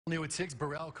New at 6,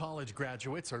 Burrell College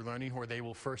graduates are learning where they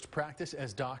will first practice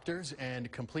as doctors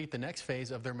and complete the next phase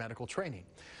of their medical training.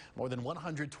 More than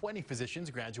 120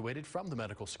 physicians graduated from the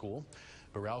medical school.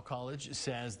 Burrell College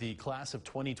says the class of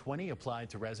 2020 applied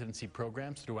to residency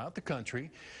programs throughout the country.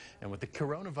 And with the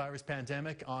coronavirus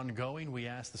pandemic ongoing, we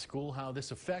asked the school how this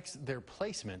affects their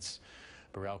placements.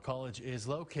 Burrell College is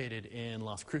located in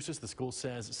Las Cruces. The school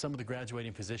says some of the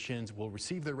graduating physicians will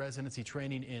receive their residency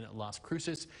training in Las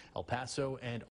Cruces, El Paso, and